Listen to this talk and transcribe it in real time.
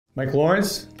Mike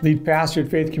Lawrence, lead pastor at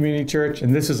Faith Community Church,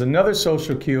 and this is another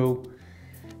social cue.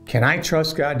 Can I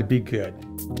trust God to be good?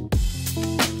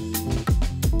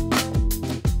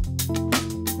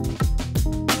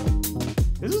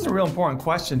 This is a real important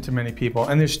question to many people,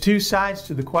 and there's two sides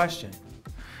to the question.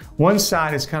 One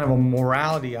side is kind of a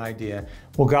morality idea.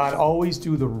 Will God always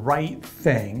do the right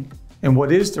thing? And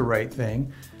what is the right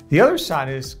thing? The other side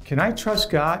is, can I trust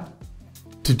God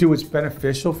to do what's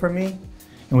beneficial for me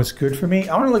and what's good for me?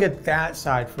 I want to look at that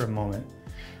side for a moment.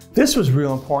 This was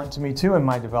real important to me too in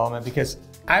my development because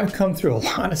I've come through a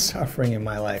lot of suffering in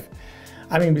my life.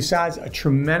 I mean, besides a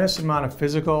tremendous amount of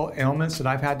physical ailments that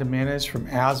I've had to manage, from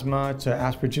asthma to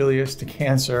aspergillosis to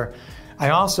cancer,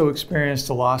 I also experienced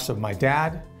the loss of my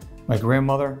dad, my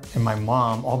grandmother, and my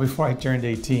mom, all before I turned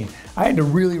 18. I had to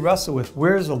really wrestle with,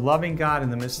 where's the loving God in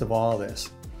the midst of all of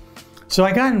this? So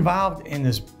I got involved in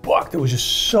this book that was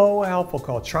just so helpful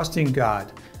called Trusting God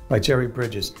by Jerry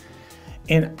Bridges.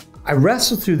 And I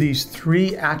wrestled through these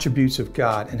three attributes of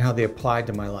God and how they applied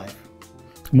to my life.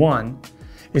 One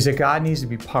is that God needs to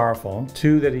be powerful.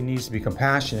 Two, that he needs to be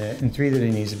compassionate. And three, that he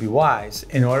needs to be wise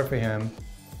in order for him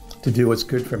to do what's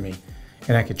good for me.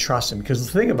 And I could trust him.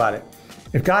 Because think about it.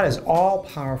 If God is all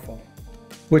powerful,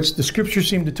 which the scriptures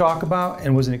seem to talk about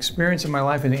and was an experience in my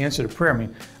life and the answer to prayer. I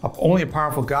mean, only a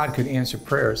powerful God could answer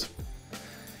prayers.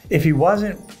 If he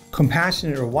wasn't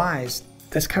compassionate or wise,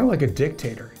 that's kind of like a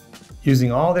dictator,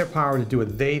 using all their power to do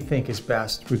what they think is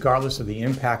best, regardless of the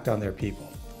impact on their people,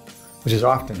 which is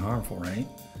often harmful, right?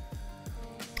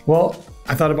 Well,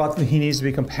 I thought about that he needs to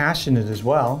be compassionate as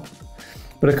well,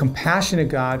 but a compassionate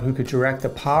God who could direct the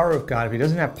power of God. If he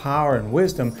doesn't have power and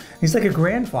wisdom, he's like a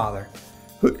grandfather.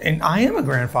 And I am a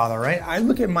grandfather, right? I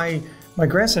look at my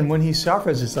grandson when he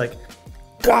suffers, it's like,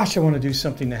 gosh, I want to do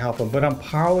something to help him, but I'm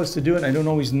powerless to do it, and I don't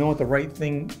always know what the right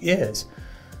thing is.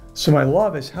 So my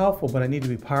love is helpful, but I need to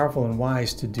be powerful and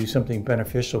wise to do something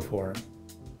beneficial for him.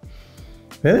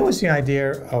 Then there was the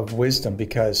idea of wisdom,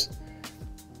 because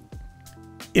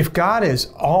if God is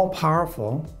all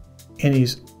powerful and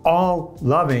he's all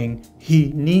loving,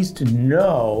 he needs to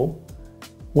know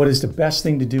what is the best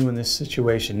thing to do in this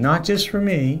situation, not just for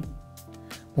me,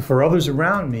 but for others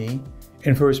around me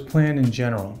and for his plan in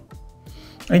general.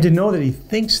 I need to know that he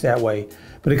thinks that way.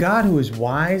 But a God who is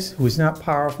wise, who is not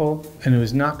powerful, and who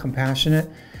is not compassionate,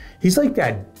 he's like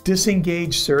that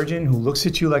disengaged surgeon who looks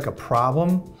at you like a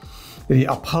problem,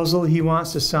 a puzzle he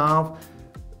wants to solve,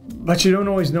 but you don't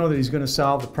always know that he's going to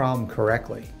solve the problem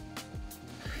correctly.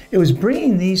 It was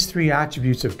bringing these three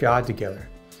attributes of God together.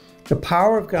 The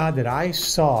power of God that I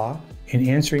saw in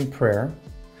answering prayer,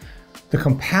 the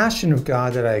compassion of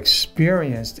God that I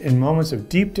experienced in moments of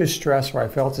deep distress where I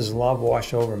felt his love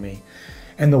wash over me,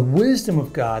 and the wisdom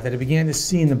of God that I began to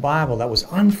see in the Bible that was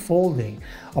unfolding,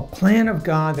 a plan of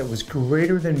God that was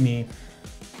greater than me,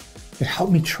 that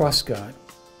helped me trust God.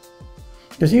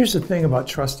 Because here's the thing about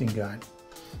trusting God.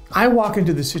 I walk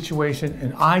into the situation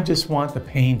and I just want the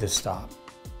pain to stop.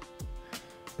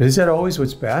 But is that always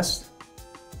what's best?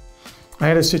 I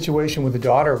had a situation with a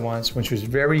daughter once when she was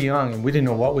very young and we didn't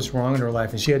know what was wrong in her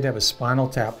life, and she had to have a spinal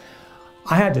tap.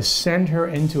 I had to send her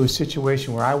into a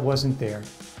situation where I wasn't there.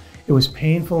 It was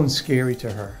painful and scary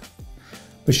to her,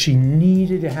 but she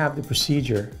needed to have the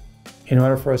procedure in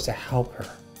order for us to help her.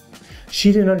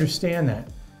 She didn't understand that.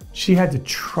 She had to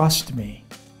trust me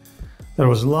that I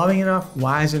was loving enough,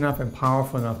 wise enough, and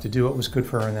powerful enough to do what was good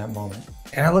for her in that moment.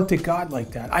 And I looked at God like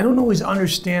that. I don't always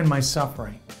understand my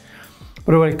suffering,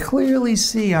 but what I clearly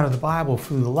see out of the Bible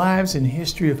through the lives and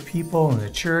history of people in the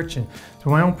church and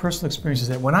through my own personal experiences,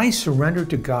 that when I surrender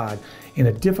to God in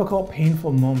a difficult,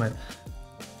 painful moment,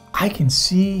 I can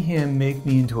see him make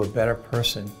me into a better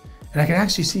person. And I can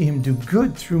actually see him do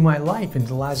good through my life and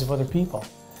the lives of other people.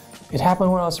 It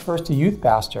happened when I was first a youth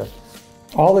pastor.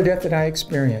 All the death that I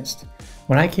experienced.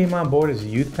 When I came on board as a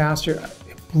youth pastor,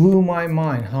 it blew my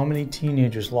mind how many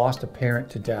teenagers lost a parent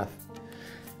to death.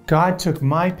 God took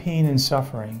my pain and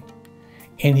suffering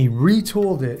and he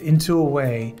retooled it into a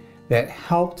way that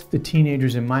helped the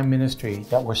teenagers in my ministry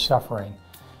that were suffering.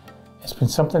 It's been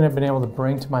something I've been able to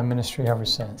bring to my ministry ever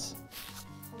since.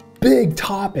 Big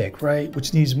topic, right?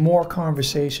 Which needs more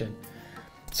conversation.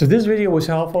 So if this video was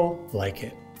helpful, like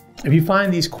it. If you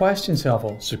find these questions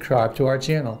helpful, subscribe to our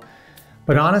channel.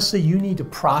 But honestly, you need to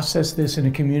process this in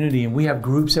a community, and we have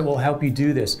groups that will help you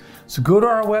do this. So go to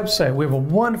our website. We have a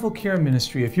wonderful care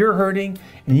ministry. If you're hurting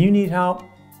and you need help,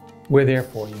 we're there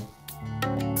for you.